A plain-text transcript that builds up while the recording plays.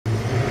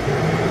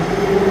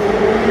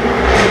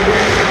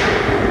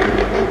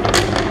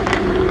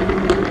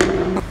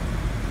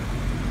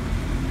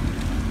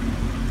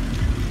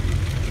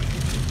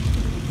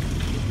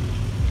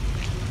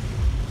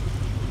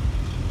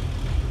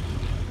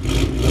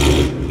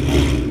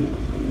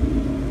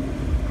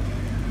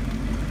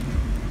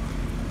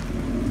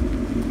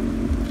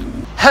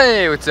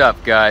Hey, what's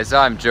up guys?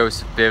 I'm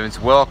Joseph Bivens.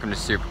 Welcome to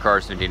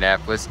Supercars in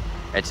Indianapolis,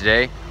 and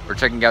today we're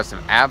checking out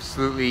some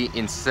absolutely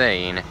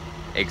insane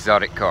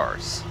exotic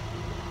cars.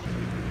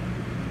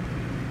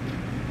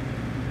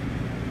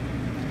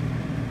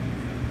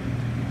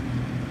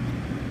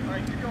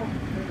 Alright, keep going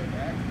further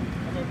back.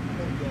 I'm going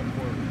to go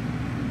forward.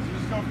 So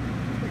just go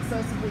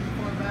excessively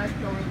far back,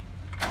 going.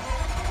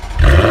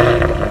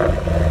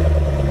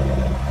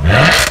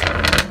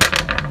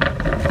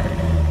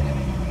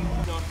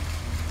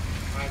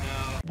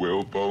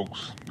 Well,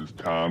 folks, it's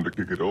time to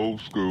kick it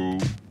old school.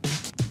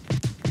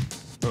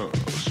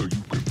 So you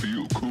can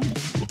feel cool.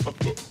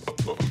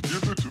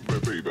 Give it to me,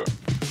 baby.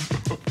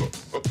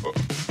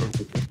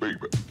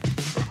 Baby.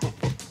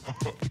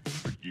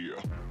 Yeah.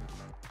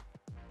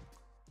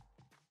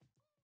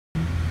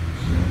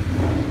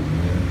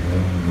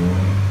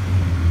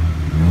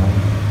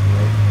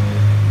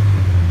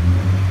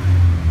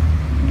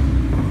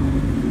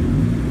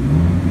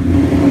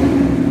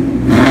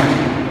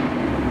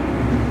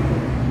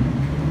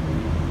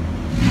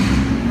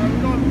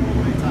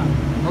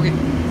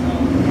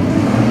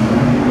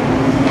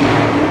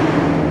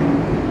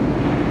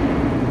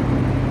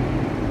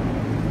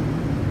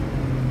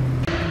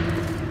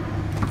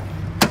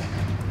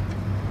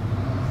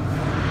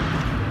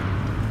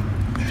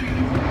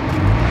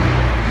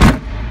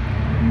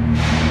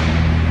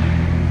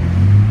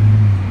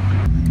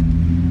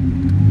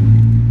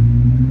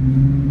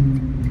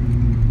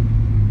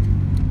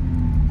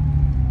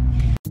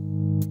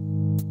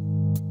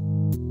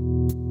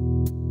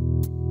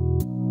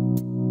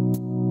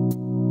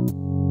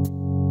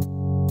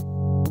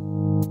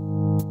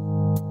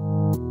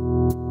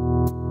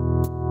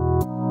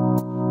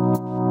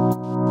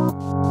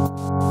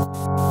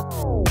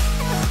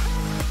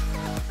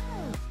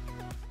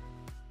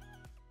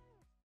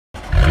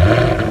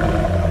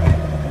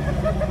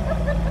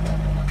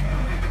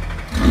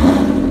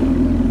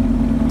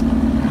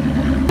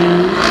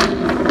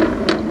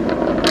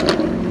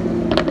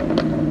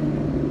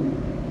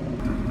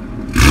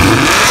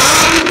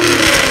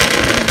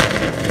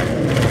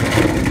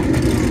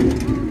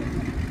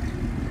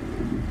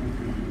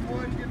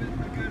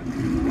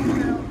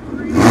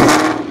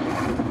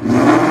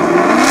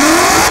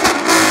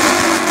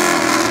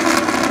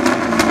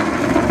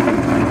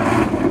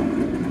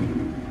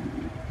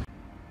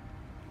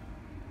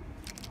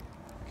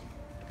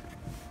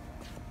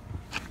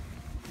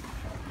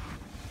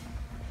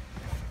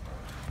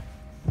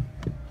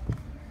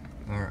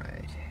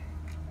 Alright,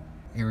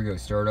 here we go.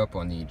 Start up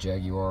on the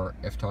Jaguar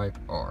F Type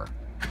R.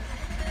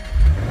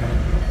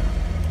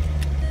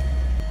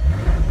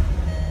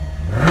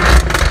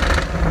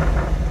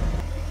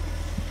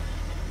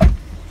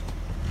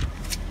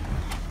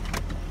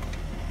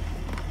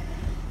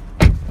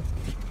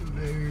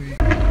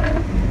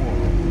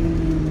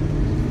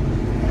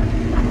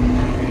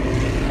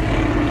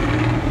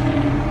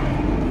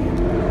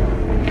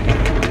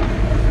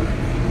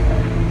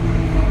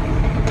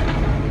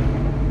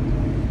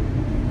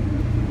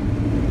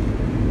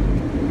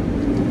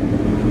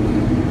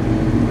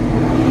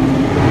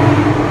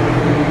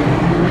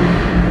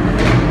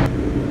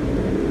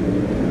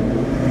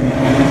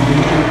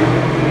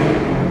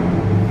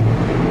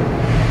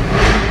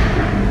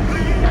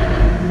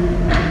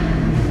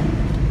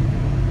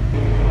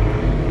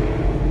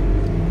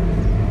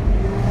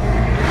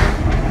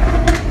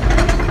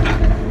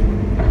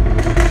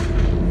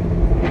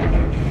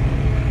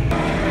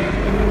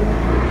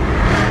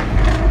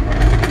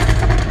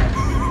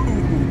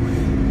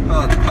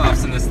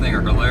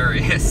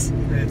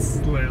 It's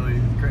literally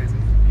crazy.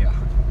 Yeah.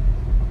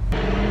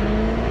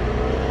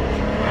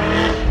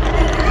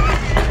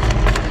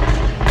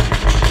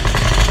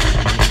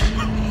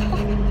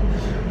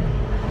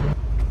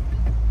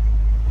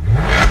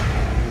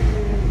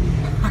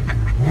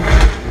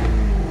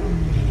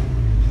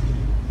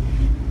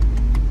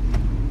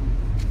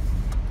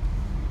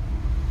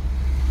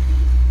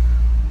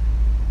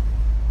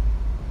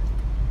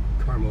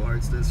 Carmel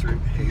Arts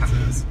District hates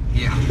us.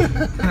 Yeah.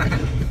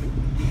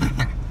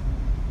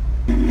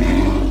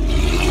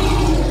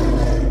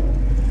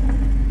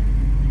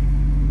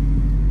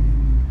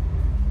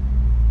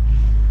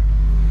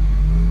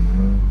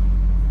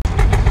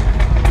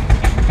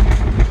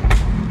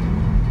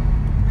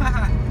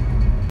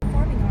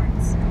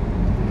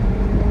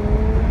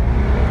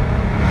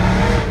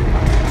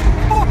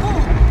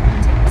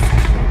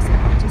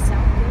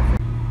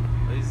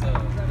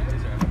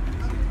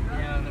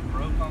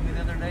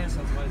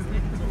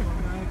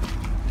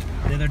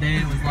 The other day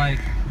it was like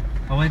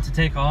I went to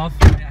take off.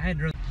 I had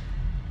to.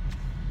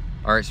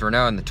 Alright, so we're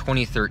now in the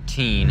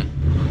 2013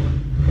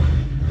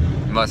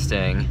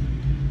 Mustang.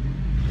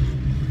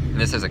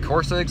 And this has a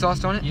Corsa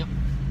exhaust on it? Yep.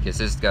 Okay,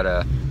 so this has got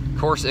a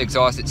Corsa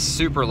exhaust. It's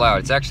super loud.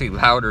 It's actually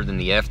louder than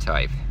the F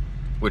Type,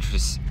 which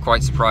was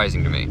quite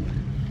surprising to me.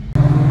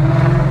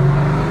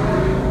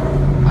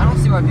 I don't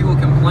see why people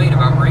complain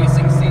about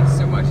racing seats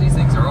so much. These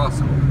things are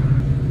awesome.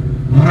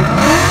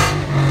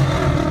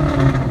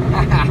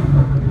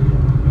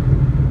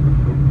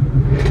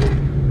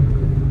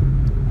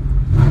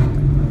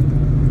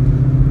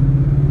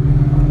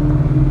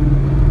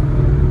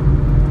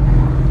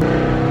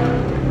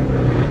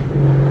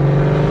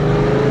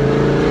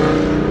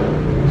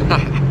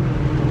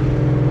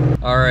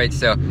 Alright,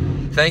 so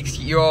thanks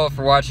you all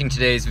for watching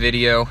today's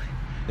video.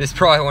 This is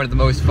probably one of the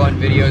most fun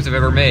videos I've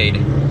ever made.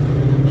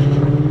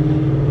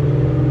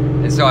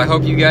 And so I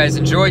hope you guys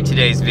enjoyed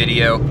today's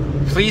video.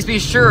 Please be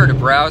sure to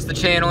browse the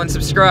channel and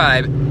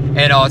subscribe,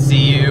 and I'll see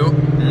you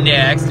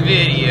next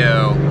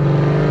video.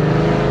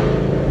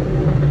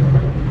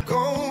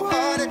 Go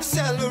hard,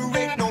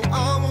 accelerate, no,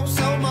 I won't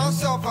sell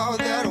myself out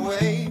that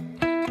way.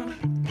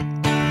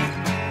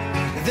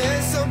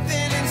 There's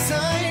something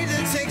inside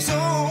that takes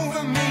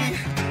over me,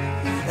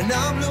 and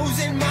I'm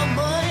losing my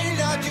mind.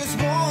 I just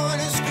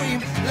wanna scream,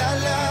 la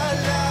la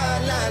la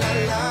la la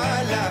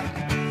la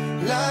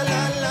la la.